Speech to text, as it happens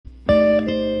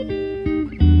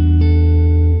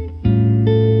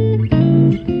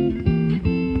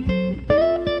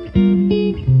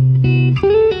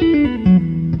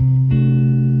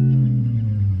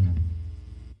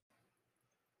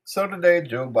So today,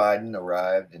 Joe Biden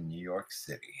arrived in New York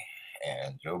City,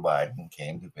 and Joe Biden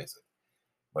came to visit.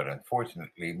 But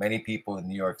unfortunately, many people in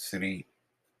New York City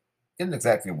didn't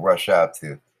exactly rush out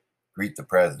to greet the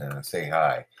president and say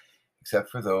hi,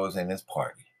 except for those in his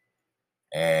party.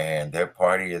 And their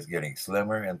party is getting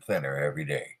slimmer and thinner every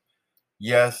day.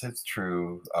 Yes, it's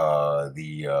true.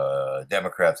 The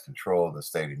Democrats control the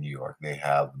state of New York. They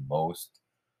have the most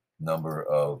number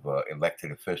of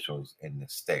elected officials in the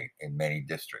state in many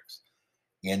districts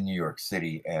in New York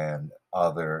City and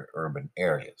other urban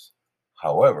areas.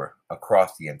 However,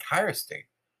 across the entire state,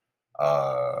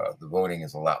 the voting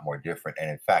is a lot more different.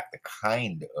 And in fact, the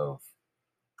kind of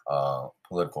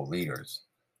political leaders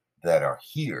that are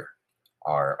here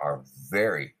are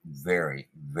very, very,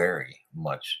 very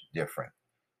much different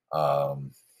um,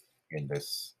 in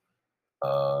this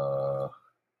uh,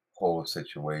 whole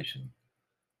situation.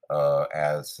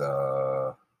 As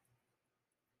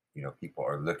people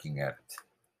are looking at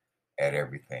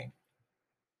everything.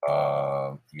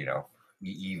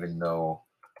 Even though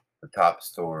the top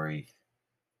story,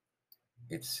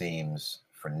 it seems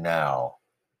for now,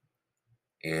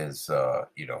 is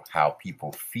how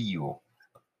people feel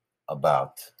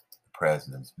about the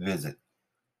president's visit.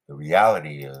 The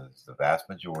reality is the vast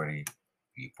majority of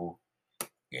people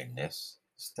in this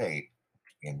state,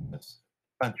 in this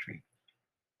country,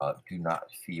 do not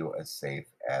feel as safe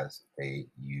as they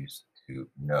used to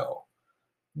know.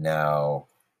 Now,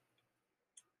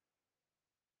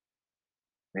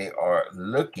 they are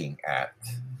looking at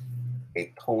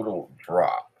a total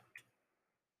drop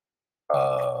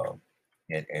uh,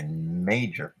 and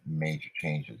major, major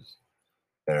changes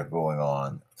that are going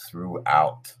on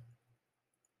throughout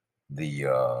the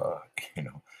you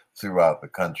know throughout the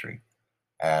country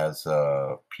as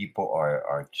people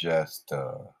are just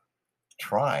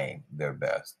trying their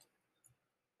best.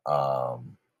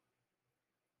 Um,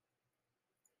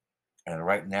 and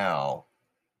right now,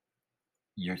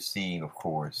 you're seeing, of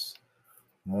course,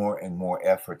 more and more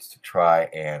efforts to try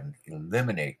and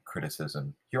eliminate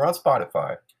criticism here on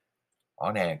Spotify,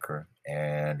 on Anchor,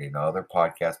 and in other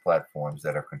podcast platforms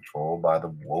that are controlled by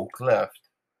the woke left.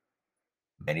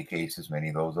 In many cases, many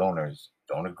of those owners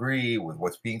don't agree with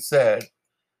what's being said,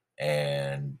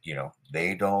 and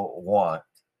they don't want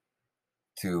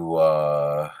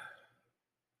to.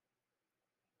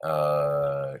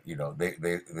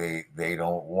 They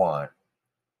don't want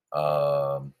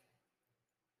um,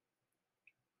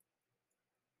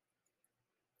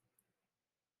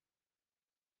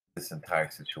 this entire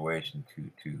situation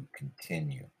to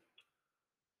continue.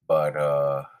 But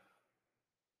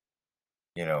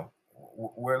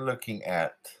we're looking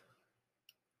at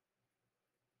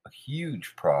a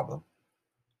huge problem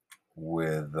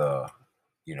with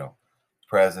you know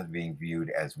president being viewed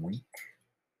as weak,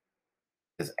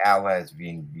 his allies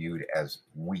being viewed as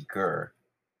weaker,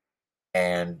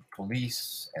 and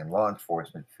police and law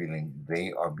enforcement feeling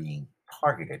they are being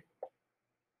targeted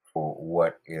for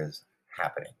what is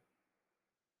happening.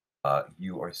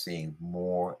 You are seeing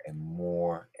more and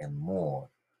more and more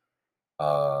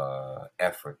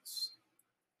efforts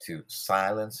to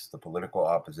silence the political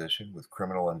opposition with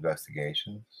criminal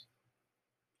investigations,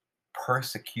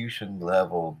 persecution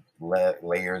level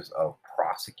layers of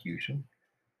prosecution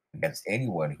against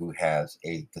anyone who has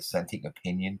a dissenting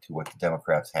opinion to what the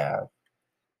Democrats have.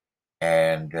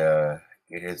 And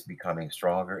it is becoming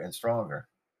stronger and stronger.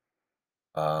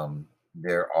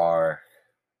 There are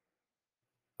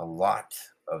a lot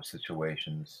of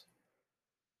situations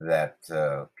that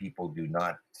people do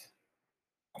not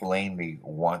plainly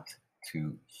want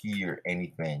to hear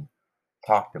anything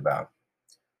talked about.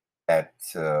 That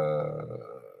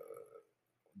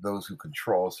those who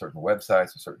control certain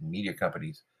websites and certain media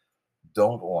companies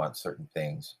don't want certain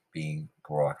things being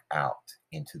brought out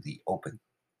into the open.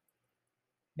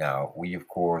 Now, we, of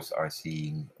course, are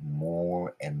seeing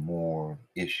more and more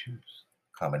issues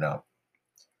coming up,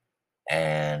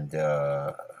 and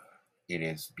it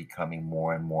is becoming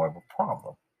more and more of a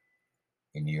problem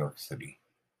in New York City.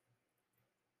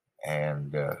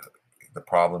 And the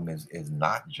problem is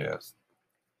not just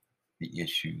the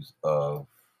issues of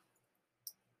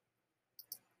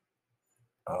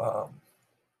um,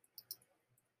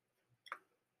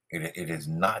 it is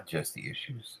not just the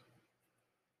issues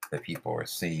that people are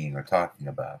seeing or talking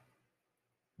about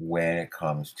when it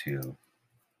comes to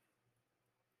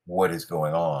what is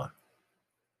going on.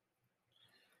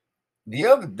 The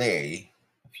other day,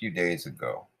 a few days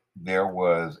ago, there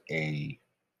was a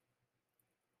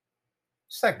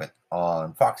segment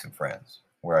on Fox and Friends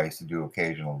where I used to do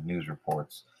occasional news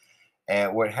reports.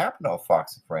 And what happened on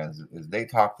Fox and Friends is they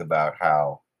talked about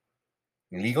how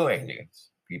illegal aliens,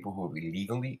 people who have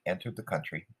illegally entered the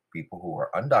country, people who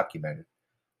are undocumented,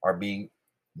 are being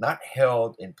not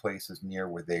held in places near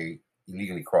where they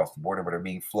illegally crossed the border, but are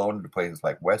being flown to places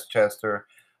like Westchester,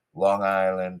 Long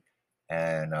Island,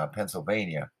 and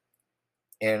Pennsylvania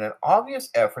in an obvious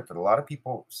effort that a lot of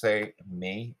people say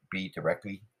may be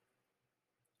directly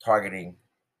targeting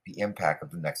the impact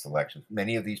of the next election.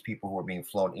 Many of these people who are being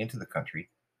flown into the country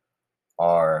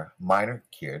are minor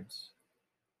kids,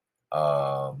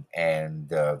 and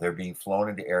they're being flown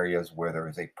into areas where there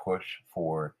is a push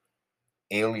for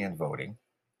alien voting.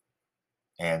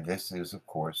 And this is, of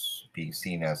course, being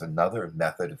seen as another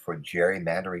method for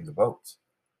gerrymandering the votes.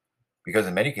 Because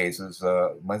in many cases,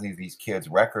 many of these kids'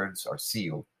 records are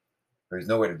sealed. There's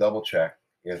no way to double check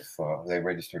if they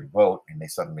register to vote and they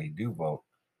suddenly do vote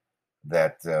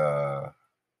that,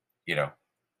 you know,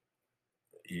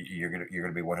 you're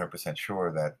gonna be 100%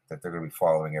 sure that they're gonna be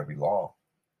following every law.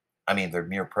 I mean, their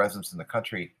mere presence in the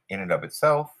country in and of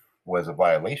itself was a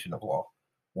violation of law,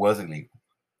 was illegal.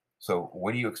 So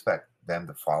what do you expect them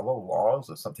to follow laws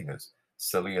or something as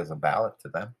silly as a ballot to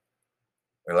them?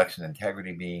 Election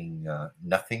integrity being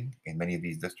nothing in many of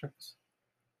these districts.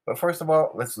 But first of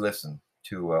all, let's listen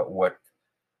to what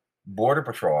Border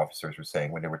Patrol officers were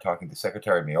saying when they were talking to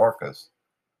Secretary Mayorkas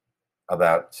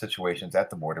about situations at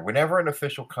the border. Whenever an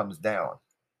official comes down,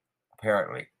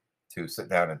 apparently, to sit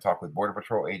down and talk with Border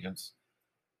Patrol agents,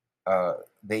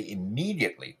 they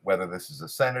immediately, whether this is a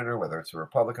senator, whether it's a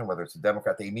Republican, whether it's a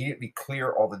Democrat, they immediately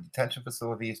clear all the detention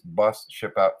facilities, bus,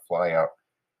 ship out, fly out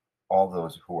all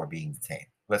those who are being detained.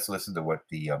 Let's listen to what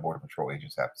the Border Patrol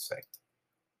agents have to say.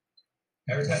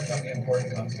 Every time something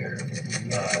important comes here, we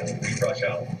rush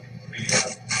out. We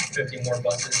have 50 more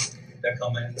buses that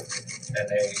come in, and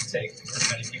they take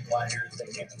as many people out here as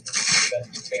they can. That's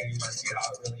detaining. You want to see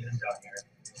how it really is down here.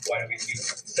 Why do we keep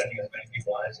sending as many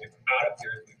people out of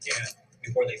here as we can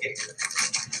before they get here?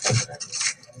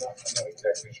 I'm not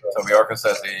exactly sure. So Mayorkas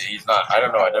says he's not. I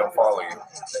don't know. I don't follow you.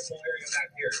 This whole area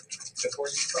back here, before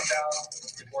you come down,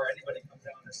 before anybody comes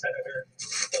down, the senator,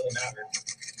 it doesn't matter.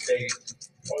 They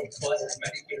bus as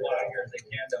many people out here as they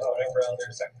can to whatever other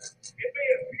sector. It may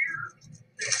appear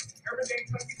that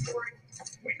everything's hunky-dory.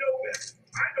 We know this.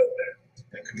 I know this.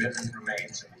 The commitment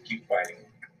remains, and we keep fighting.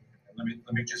 And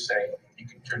let me just say, you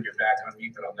can turn your back on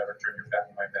me, but I'll never turn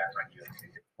my back on you.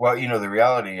 Well, the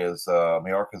reality is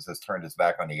Mayorkas has turned his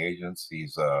back on the agents.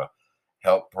 He's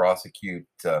helped prosecute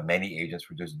many agents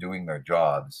for just doing their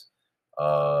jobs.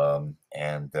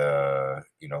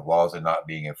 Laws are not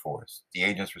being enforced. The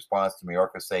agent's response to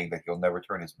Mayorkas saying that he'll never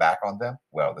turn his back on them.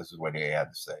 Well, this is what he had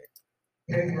to say.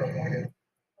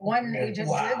 One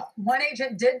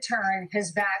agent did turn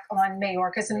his back on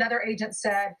Mayorkas. Another agent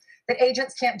said that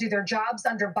agents can't do their jobs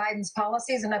under Biden's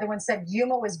policies. Another one said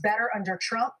Yuma was better under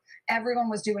Trump. Everyone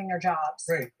was doing their jobs.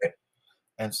 Right.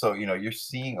 And so, you're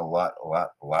seeing a lot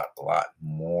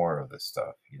more of this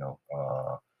stuff, a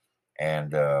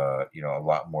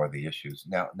lot more of the issues.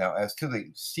 Now, as to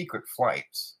the secret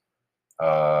flights,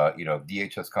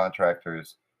 DHS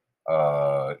contractors,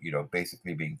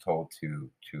 basically being told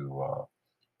to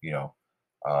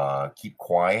keep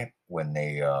quiet when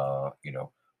they,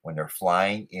 when they're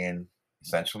flying in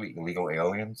essentially illegal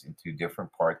aliens into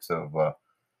different parts of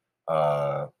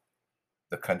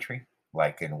the country,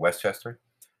 like in Westchester.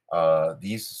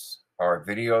 These are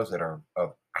videos that are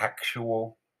of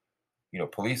actual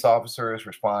police officers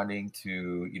responding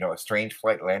to, a strange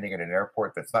flight landing at an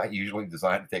airport that's not usually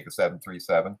designed to take a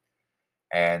 737.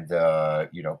 And,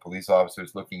 police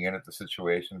officers looking in at the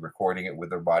situation, recording it with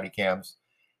their body cams.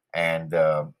 And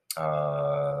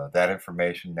that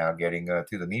information now getting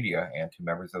to the media and to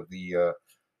members of the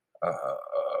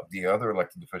other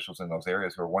elected officials in those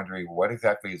areas who are wondering what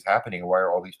exactly is happening. Why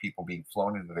are all these people being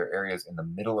flown into their areas in the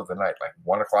middle of the night, like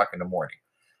 1 o'clock in the morning?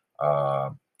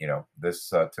 This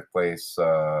took place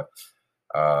on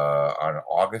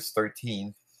August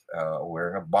 13th,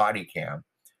 wearing a body cam.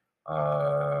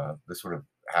 This would have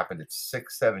happened at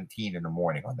 6:17 in the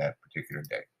morning on that particular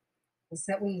day.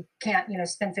 That we can't,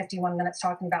 spend 51 minutes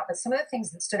talking about. But some of the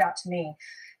things that stood out to me,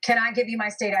 can I give you my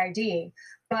state ID?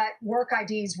 But work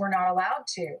IDs were not allowed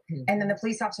to. Mm-hmm. And then the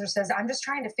police officer says, I'm just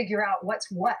trying to figure out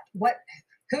what's what,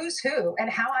 who's who, and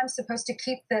how I'm supposed to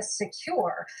keep this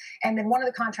secure. And then one of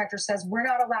the contractors says, we're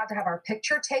not allowed to have our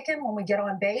picture taken when we get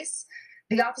on base.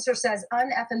 The officer says,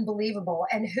 uneffing believable.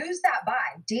 And who's that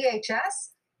by?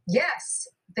 DHS? Yes.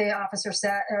 The officer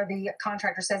said, or the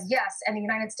contractor says, yes, and the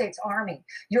United States Army.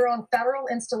 You're on federal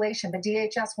installation, but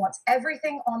DHS wants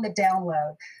everything on the down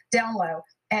low.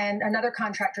 And another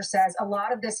contractor says, a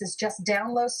lot of this is just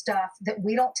down low stuff that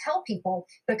we don't tell people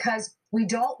because we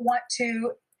don't want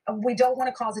to We don't want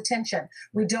to cause attention.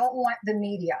 We don't want the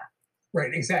media.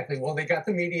 Right, exactly. Well, they got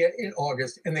the media in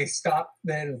August and they stopped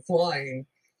then flying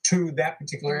to that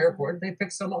particular airport. They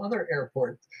picked some other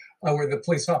airport where the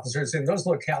police officers in those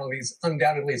localities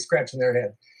undoubtedly scratching their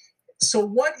head. So,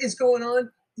 what is going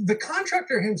on? The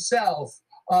contractor himself,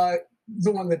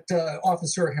 the one that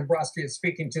Officer Hembrowski is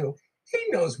speaking to, he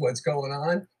knows what's going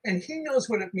on and he knows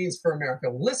what it means for America.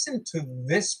 Listen to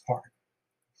this part.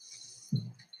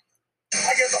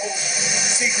 I get the whole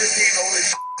secrecy and all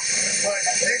this, but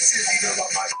this is either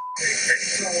about my thing.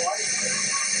 You know why?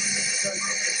 Because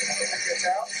if it gets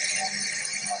out,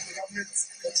 the government's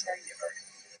going to get hurt.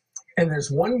 And there's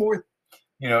one more.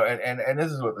 You know, and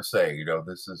this is what they're saying. You know,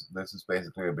 this is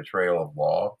basically a betrayal of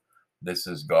law. This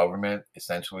is government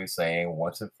essentially saying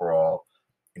once and for all,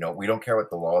 you know, we don't care what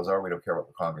the laws are. We don't care what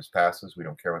the Congress passes. We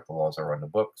don't care what the laws are on the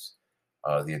books.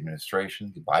 The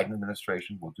administration, the Biden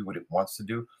administration, will do what it wants to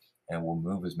do, and will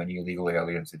move as many illegal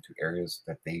aliens into areas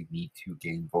that they need to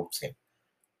gain votes in.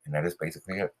 And that is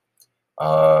basically it.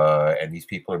 And these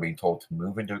people are being told to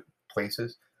move into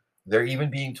places. They're even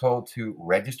being told to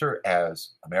register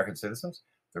as American citizens.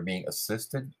 They're being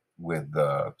assisted with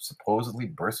supposedly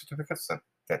birth certificates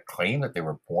that claim that they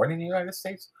were born in the United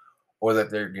States, or that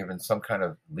they're given some kind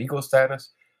of legal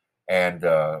status, and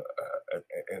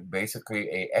basically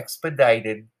a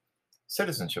expedited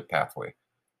citizenship pathway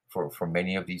for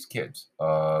many of these kids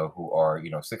who are, you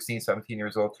know, 16, 17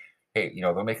 years old. Hey, you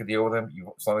know, they'll make a deal with them.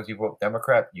 As long as you vote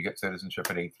Democrat, you get citizenship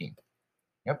at 18.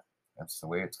 Yep, that's the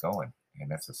way it's going. And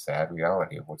that's a sad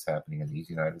reality of what's happening in these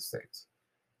United States.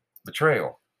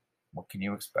 Betrayal. What can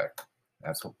you expect?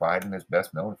 That's what Biden is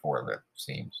best known for, it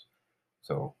seems.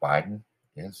 So Biden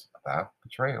is about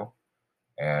betrayal.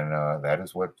 And that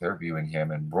is what they're viewing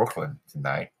him in Brooklyn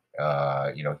tonight.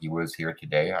 You know, he was here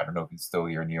today. I don't know if he's still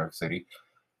here in New York City.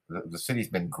 The city's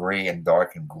been gray and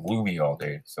dark and gloomy all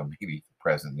day. So maybe the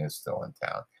president is still in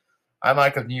town. I'm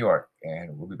Mike of New York,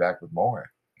 and we'll be back with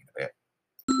more in a bit.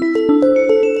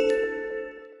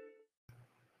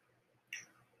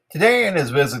 Today, in his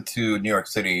visit to New York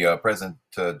City, President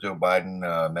Joe Biden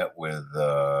met with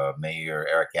Mayor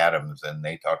Eric Adams, and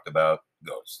they talked about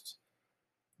ghosts.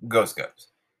 Ghost guns.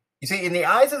 You see, in the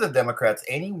eyes of the Democrats,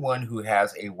 anyone who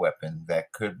has a weapon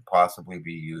that could possibly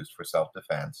be used for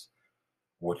self-defense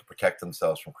or to protect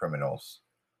themselves from criminals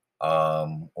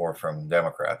or from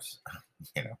Democrats,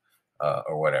 you know,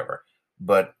 or whatever.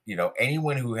 But, you know,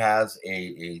 anyone who has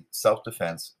a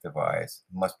self-defense device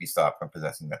must be stopped from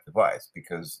possessing that device,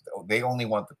 because they only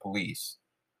want the police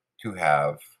to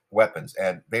have weapons,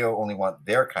 and they only want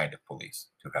their kind of police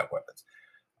to have weapons.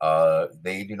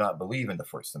 They do not believe in the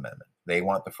First Amendment. They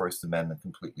want the First Amendment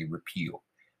completely repealed.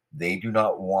 They do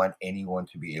not want anyone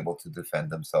to be able to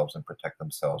defend themselves and protect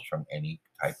themselves from any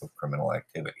type of criminal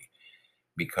activity,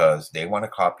 because they want to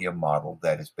copy a model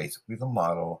that is basically the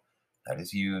model that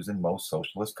is used in most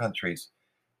socialist countries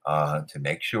to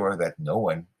make sure that no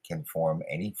one can form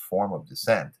any form of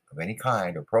dissent of any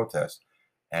kind or protest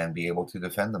and be able to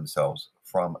defend themselves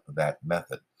from that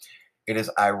method. It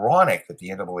is ironic that the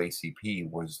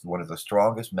NAACP was one of the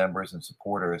strongest members and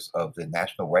supporters of the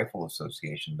National Rifle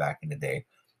Association back in the day.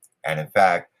 And in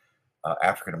fact,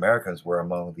 African Americans were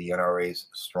among the NRA's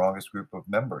strongest group of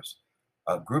members.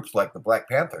 Groups like the Black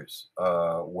Panthers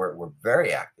were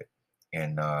very active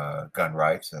in gun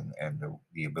rights and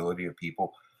the ability of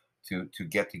people to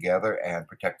get together and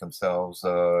protect themselves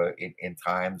in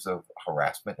times of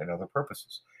harassment and other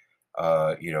purposes.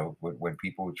 You know, when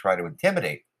people would try to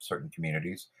intimidate certain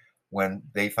communities, when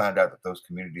they found out that those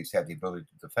communities had the ability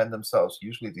to defend themselves,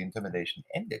 usually the intimidation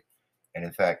ended. And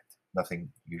in fact, nothing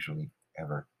usually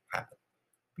ever happened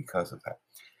because of that.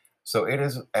 So it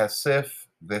is as if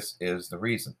this is the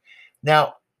reason.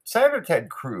 Now, Senator Ted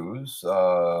Cruz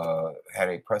had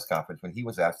a press conference when he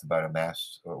was asked about a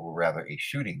mass, or rather a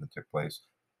shooting that took place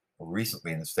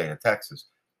recently in the state of Texas,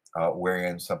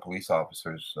 wherein some police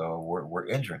officers were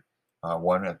injured.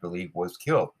 One, I believe, was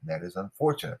killed. That is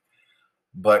unfortunate.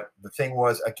 But the thing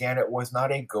was, again, it was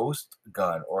not a ghost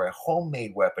gun or a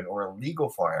homemade weapon or a legal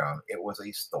firearm. It was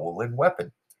a stolen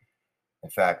weapon. In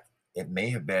fact, it may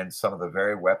have been some of the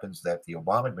very weapons that the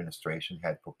Obama administration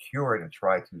had procured and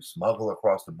tried to smuggle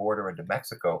across the border into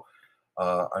Mexico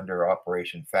under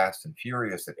Operation Fast and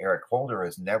Furious, that Eric Holder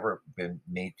has never been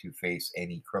made to face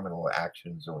any criminal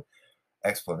actions or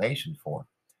explanation for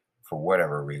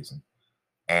whatever reason.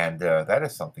 And that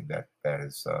is something that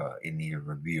is in need of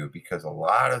review, because a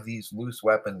lot of these loose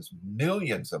weapons,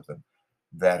 millions of them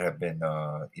that have been,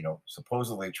 you know,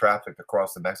 supposedly trafficked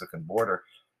across the Mexican border,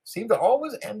 seem to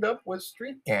always end up with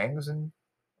street gangs and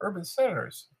urban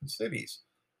centers and cities.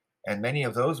 And many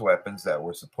of those weapons that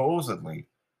were supposedly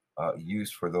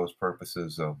used for those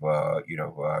purposes of,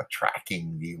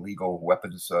 tracking the illegal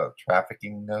weapons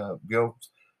trafficking guilds,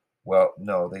 well,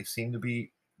 no, they seem to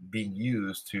be being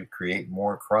used to create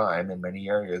more crime in many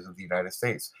areas of the United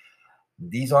States.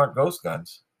 These aren't ghost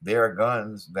guns. They are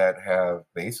guns that have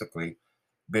basically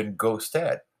been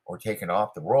ghosted or taken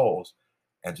off the rolls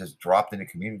and just dropped into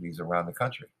communities around the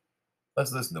country.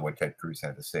 Let's listen to what Ted Cruz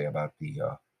had to say about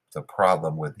the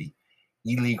problem with the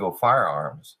illegal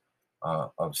firearms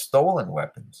of stolen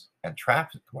weapons and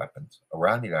trafficked weapons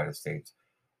around the United States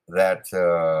that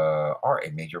are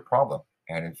a major problem,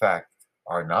 and in fact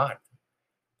are not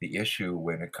the issue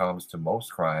when it comes to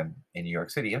most crime in New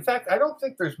York City. In fact, I don't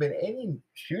think there's been any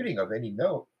shooting of any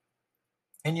note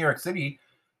in New York City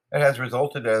that has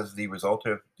resulted as the result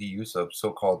of the use of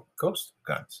so-called ghost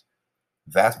guns.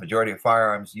 The vast majority of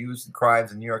firearms used in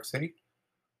crimes in New York City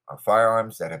are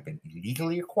firearms that have been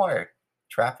illegally acquired,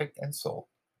 trafficked, and sold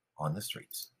on the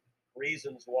streets.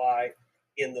 Reasons why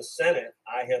in the Senate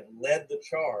I have led the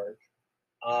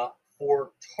charge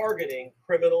for targeting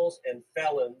criminals and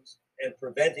felons and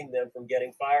preventing them from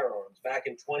getting firearms. Back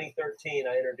in 2013,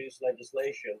 I introduced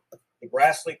legislation, the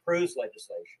Grassley-Cruz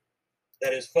legislation,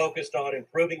 that is focused on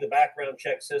improving the background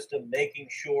check system, making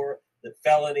sure that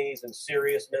felonies and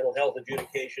serious mental health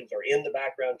adjudications are in the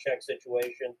background check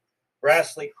situation.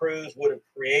 Grassley-Cruz would have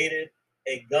created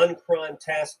a gun crime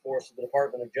task force of the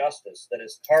Department of Justice that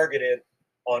is targeted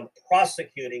on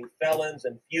prosecuting felons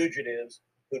and fugitives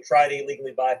who try to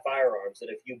illegally buy firearms. And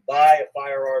if you buy a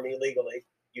firearm illegally,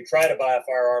 you try to buy a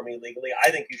firearm illegally, I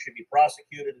think you should be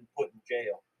prosecuted and put in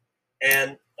jail.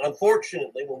 And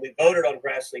unfortunately, when we voted on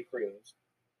Grassley-Cruz,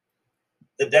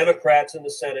 the Democrats in the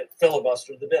Senate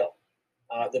filibustered the bill.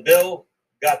 The bill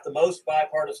got the most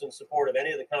bipartisan support of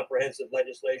any of the comprehensive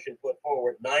legislation put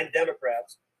forward. 9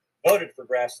 Democrats voted for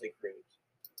Grassley-Cruz,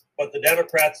 but the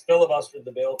Democrats filibustered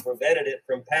the bill, prevented it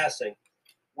from passing.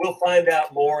 We'll find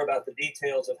out more about the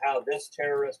details of how this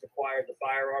terrorist acquired the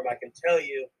firearm. I can tell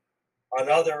you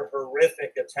another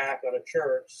horrific attack on a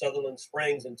church, Sutherland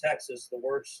Springs in Texas, the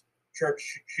worst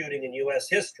church shooting in U.S.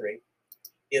 history.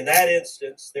 In that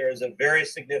instance, there is a very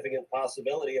significant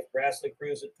possibility if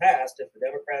Grassley-Cruz had passed, if the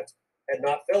Democrats had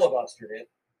not filibustered it,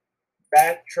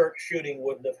 that church shooting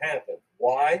wouldn't have happened.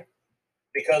 Why?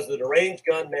 Because the deranged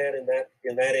gunman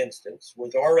in that instance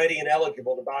was already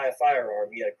ineligible to buy a firearm.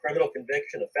 He had a criminal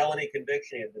conviction, a felony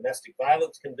conviction, he had a domestic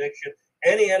violence conviction,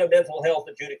 and he had a mental health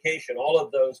adjudication. All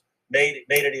of those made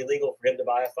it illegal for him to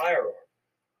buy a firearm.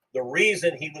 The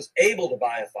reason he was able to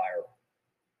buy a firearm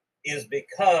is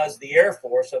because the Air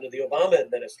Force under the Obama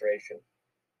administration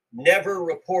never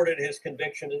reported his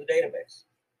conviction to the database.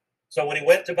 So when he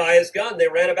went to buy his gun, they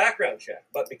ran a background check.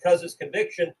 But because his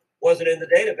conviction wasn't in the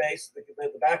database,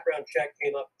 the background check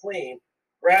came up clean.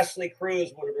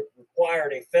 Grassley-Cruz would have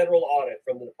required a federal audit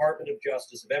from the Department of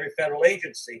Justice of every federal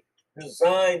agency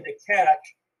designed to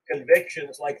catch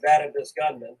convictions like that of this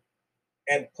gunman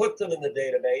and put them in the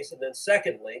database. And then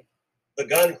secondly, the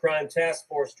gun crime task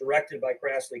force directed by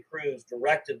Grassley-Cruz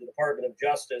directed the Department of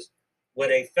Justice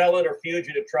when a felon or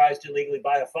fugitive tries to illegally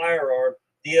buy a firearm,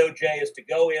 DOJ is to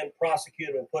go in, prosecute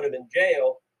him, and put him in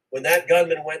jail. When that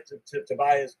gunman went to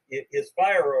buy his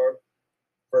firearm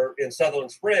in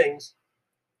Sutherland Springs,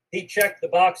 he checked the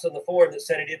box on the form that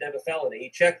said he didn't have a felony. He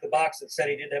checked the box that said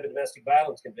he didn't have a domestic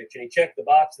violence conviction. He checked the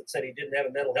box that said he didn't have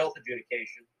a mental health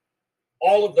adjudication.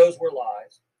 All of those were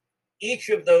lies. Each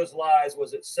of those lies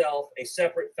was itself a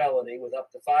separate felony with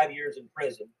up to 5 years in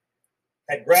prison.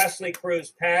 Had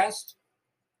Grassley-Cruz passed,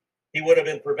 he would have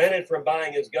been prevented from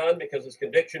buying his gun because his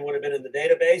conviction would have been in the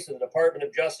database, and the Department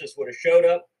of Justice would have showed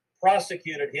up,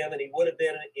 prosecuted him, and he would have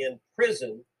been in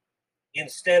prison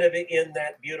instead of in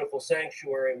that beautiful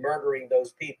sanctuary murdering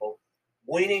those people.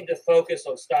 We need to focus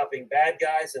on stopping bad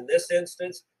guys. In this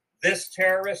instance, this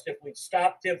terrorist, if we'd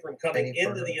stopped him from coming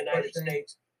into the United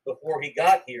States before he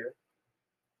got here,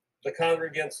 the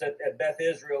congregants at Beth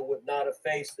Israel would not have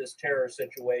faced this terror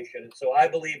situation. And so I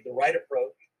believe the right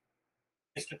approach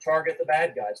is to target the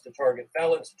bad guys, to target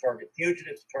felons, to target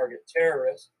fugitives, to target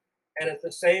terrorists, and at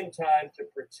the same time to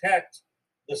protect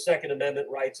the Second Amendment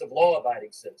rights of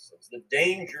law-abiding citizens. The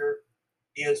danger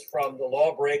is from the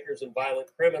lawbreakers and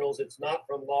violent criminals. It's not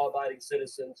from law-abiding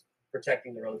citizens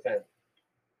protecting their own family.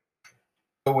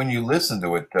 So when you listen to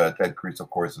what Ted Cruz, of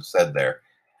course, has said there,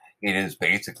 it is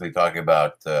basically talking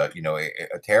about, a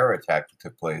terror attack that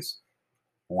took place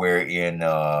wherein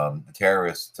the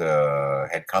terrorist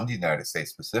had come to the United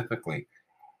States, specifically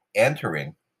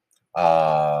entering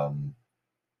a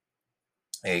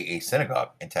synagogue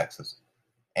in Texas,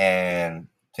 and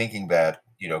thinking that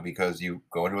because you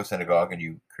go into a synagogue and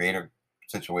you create a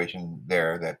situation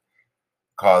there that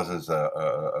causes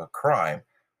a crime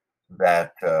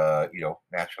that,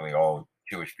 naturally all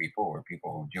Jewish people or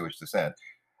people of Jewish descent,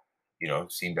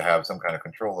 seem to have some kind of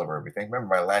control over everything.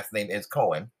 Remember, my last name is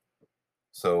Cohen.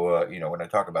 So, when I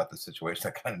talk about this situation,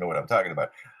 I kind of know what I'm talking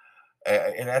about.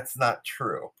 And that's not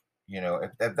true.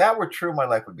 If that were true, my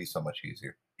life would be so much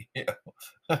easier. You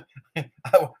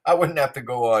know, I wouldn't have to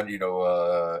go on,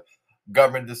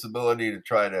 government disability to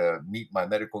try to meet my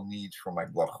medical needs for my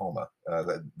glaucoma.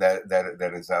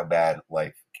 That is how bad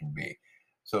life can be.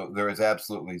 So there is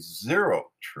absolutely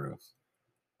zero truth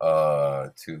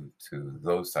to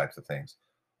those types of things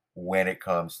when it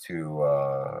comes to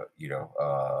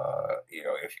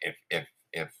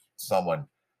if someone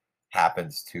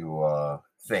happens to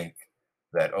think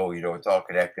that, oh, it's all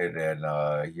connected, and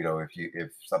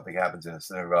if something happens in a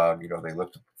synagogue, they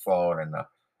lift up the phone and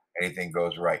anything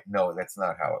goes right. No, that's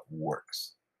not how it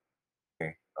works.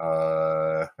 Okay.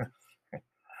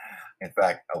 In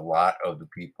fact, a lot of the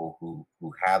people who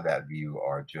have that view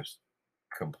are just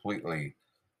completely,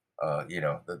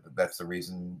 that's the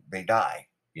reason they die.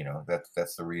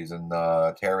 That's the reason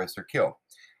terrorists are killed.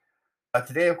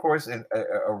 Today, of course,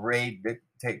 a raid did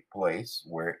take place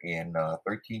wherein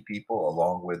 13 people,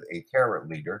 along with a terror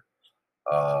leader,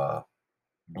 uh,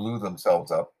 blew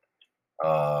themselves up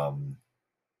um,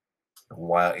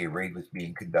 while a raid was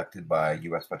being conducted by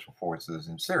U.S. Special Forces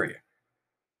in Syria.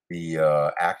 The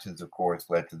actions, of course,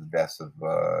 led to the deaths of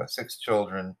 6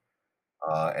 children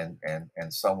and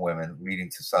some women, leading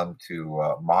to some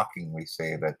to mockingly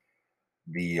say that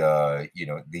the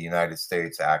United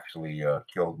States actually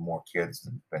killed more kids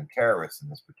than terrorists in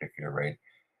this particular raid.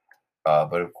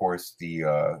 But of course,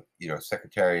 the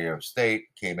Secretary of State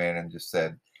came in and just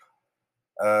said,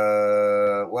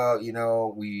 well,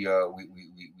 we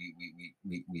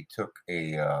took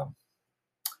a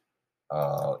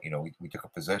we took a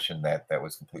position that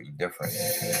was completely different.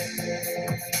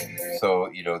 So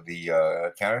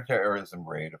the counterterrorism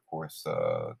raid, of course,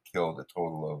 killed a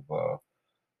total of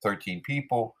 13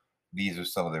 people. These are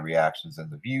some of the reactions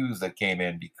and the views that came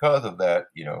in because of that.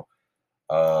 He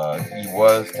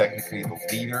was technically the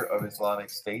leader of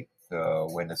Islamic State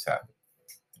when this happened.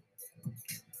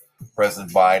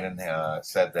 President Biden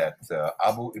said that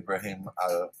Abu Ibrahim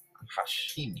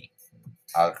al-Hashimi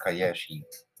al-Qayeshi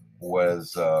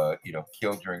was,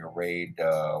 killed during a raid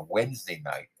Wednesday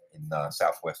night in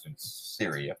southwestern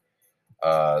Syria.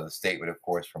 The statement, of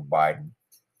course, from Biden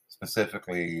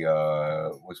specifically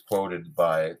was quoted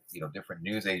by different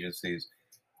news agencies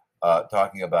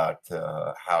talking about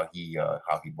how he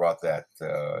brought that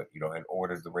had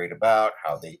ordered the raid about,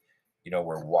 how they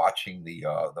were watching the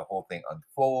whole thing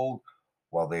unfold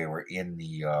while they were in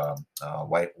the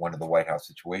one of the White House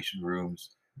Situation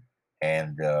Rooms,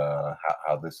 and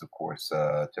how this, of course,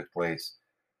 took place.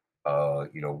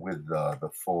 With the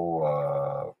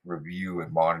full review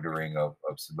and monitoring of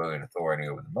civilian authority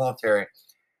over the military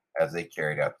as they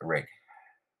carried out the raid.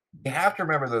 You have to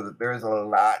remember, though, that there's a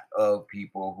lot of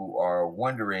people who are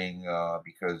wondering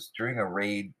because during a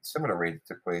raid, similar raid that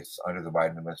took place under the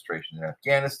Biden administration in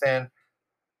Afghanistan,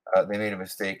 they made a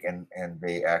mistake and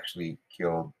they actually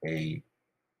killed a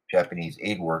Japanese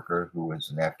aid worker who was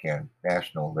an Afghan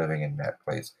national living in that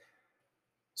place.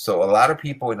 So a lot of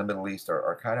people in the Middle East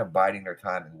are kind of biding their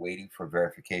time and waiting for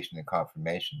verification and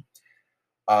confirmation.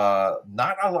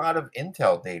 Not a lot of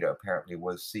intel data apparently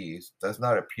was seized. Does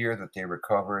not appear that they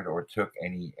recovered or took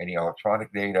any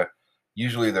electronic data.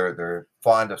 Usually they're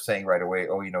fond of saying right away,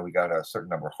 oh, we got a certain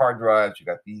number of hard drives, you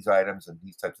got these items and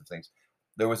these types of things.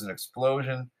 There was an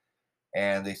explosion,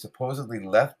 and they supposedly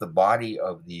left the body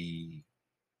of the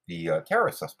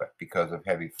terrorist suspect because of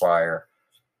heavy fire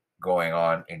going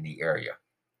on in the area.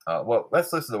 Well,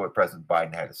 let's listen to what President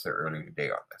Biden had to say earlier today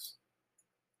on this.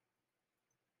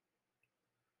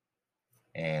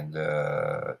 And,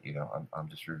 I'm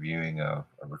just reviewing a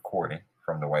recording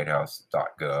from the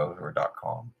WhiteHouse.gov or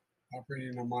 .com.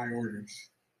 Operating on my orders,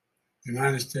 the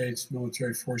United States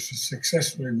military forces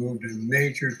successfully removed a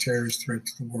major terrorist threat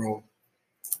to the world,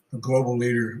 the global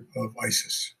leader of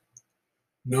ISIS,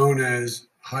 known as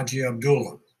Haji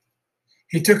Abdullah.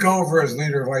 He took over as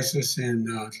leader of ISIS in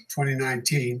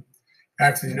 2019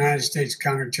 after the United States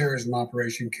counterterrorism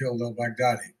operation killed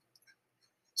al-Baghdadi.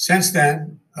 Since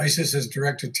then, ISIS has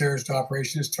directed terrorist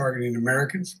operations targeting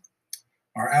Americans,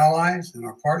 our allies, and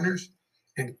our partners,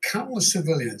 and countless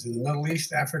civilians in the Middle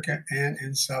East, Africa, and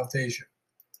in South Asia.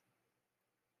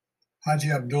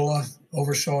 Haji Abdullah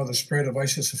oversaw the spread of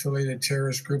ISIS-affiliated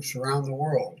terrorist groups around the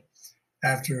world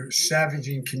after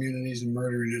savaging communities and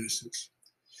murdering innocents.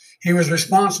 He was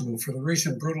responsible for the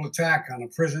recent brutal attack on a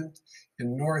prison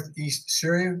in northeast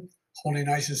Syria holding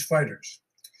ISIS fighters,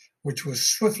 which was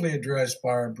swiftly addressed by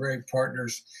our brave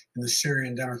partners in the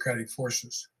Syrian Democratic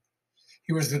Forces.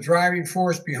 He was the driving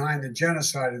force behind the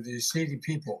genocide of the Yazidi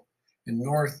people in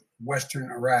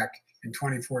northwestern Iraq in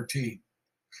 2014.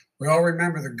 We all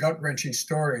remember the gut-wrenching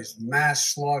stories,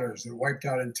 mass slaughters that wiped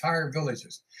out entire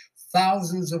villages,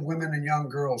 thousands of women and young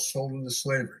girls sold into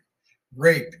slavery,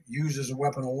 rape used as a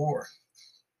weapon of war.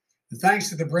 And thanks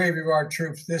to the bravery of our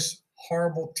troops, this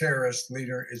horrible terrorist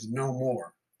leader is no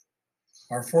more.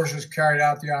 Our forces carried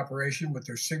out the operation with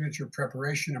their signature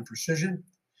preparation and precision,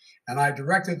 and I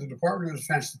directed the Department of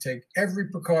Defense to take every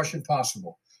precaution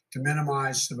possible to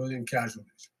minimize civilian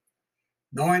casualties.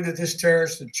 Knowing that this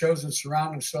terrorist had chosen to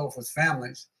surround himself with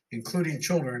families, including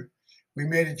children, we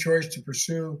made a choice to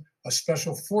pursue a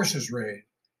special forces raid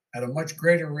at a much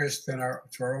greater risk than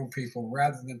to our own people,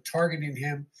 rather than targeting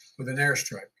him with an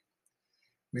airstrike.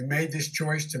 We made this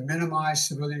choice to minimize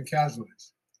civilian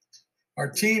casualties. Our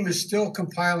team is still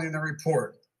compiling the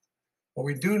report, but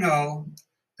we do know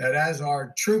that as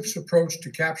our troops approached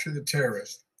to capture the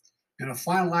terrorist, in a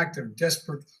final act of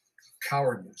desperate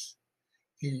cowardness,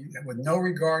 he, with no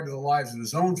regard to the lives of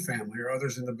his own family or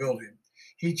others in the building,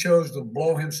 he chose to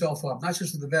blow himself up, not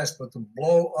just with the vest, but to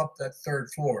blow up that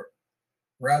third floor,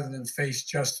 rather than face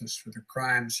justice for the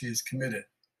crimes he has committed,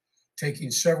 taking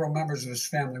several members of his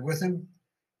family with him,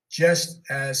 just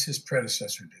as his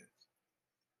predecessor did.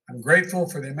 I'm grateful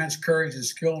for the immense courage and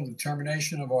skill and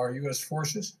determination of our U.S.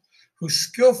 forces, who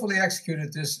skillfully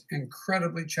executed this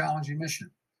incredibly challenging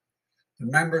mission. The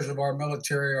members of our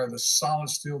military are the solid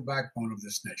steel backbone of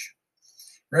this nation,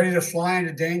 ready to fly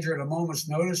into danger at a moment's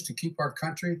notice to keep our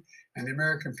country and the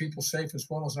American people safe, as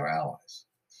well as our allies.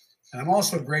 And I'm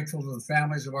also grateful to the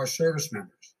families of our service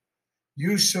members.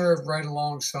 You served right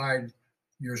alongside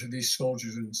these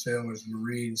soldiers and sailors,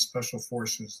 Marines, Special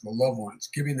Forces, the loved ones,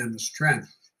 giving them the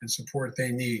strength and support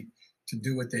they need to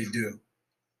do what they do.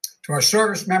 To our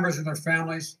service members and their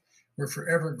families, we're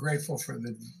forever grateful for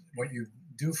what you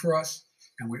do for us,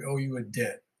 and we owe you a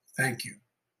debt. Thank you.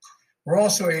 We're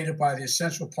also aided by the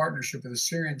essential partnership of the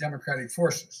Syrian Democratic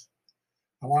Forces.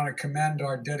 I want to commend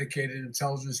our dedicated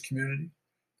intelligence community,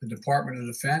 the Department of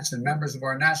Defense, and members of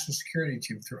our national security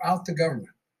team throughout the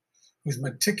government, whose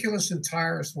meticulous and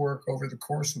tireless work over the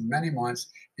course of many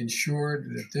months ensured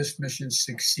that this mission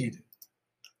succeeded.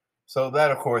 So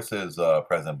that, of course, is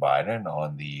President Biden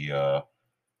on the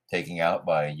taking out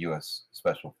by U.S.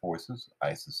 Special Forces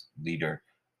ISIS leader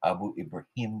Abu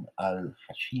Ibrahim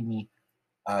al-Hashimi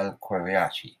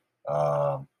al-Qurayshi.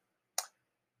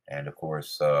 And of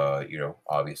course,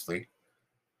 obviously,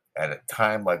 at a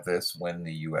time like this, when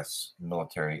the U.S.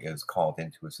 military is called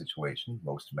into a situation,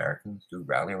 most Americans do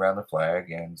rally around the flag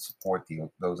and support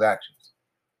those actions.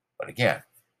 But again,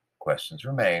 questions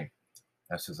remain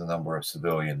as to the number of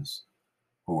civilians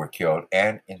who were killed.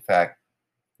 And in fact,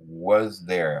 was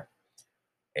there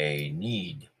a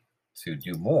need to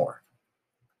do more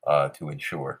to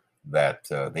ensure that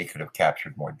they could have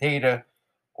captured more data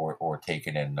or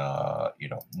taken in,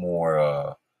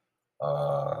 more,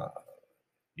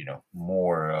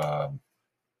 more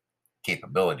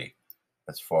capability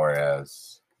as far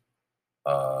as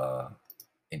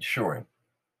ensuring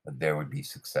that there would be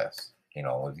success in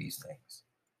all of these things.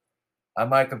 I'm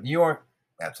Mike of New York.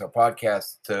 That's our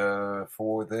podcast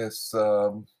for this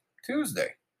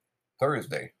Tuesday,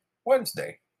 Thursday,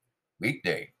 Wednesday,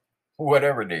 weekday,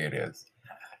 whatever day it is.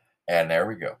 And there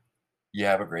we go. You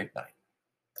have a great night.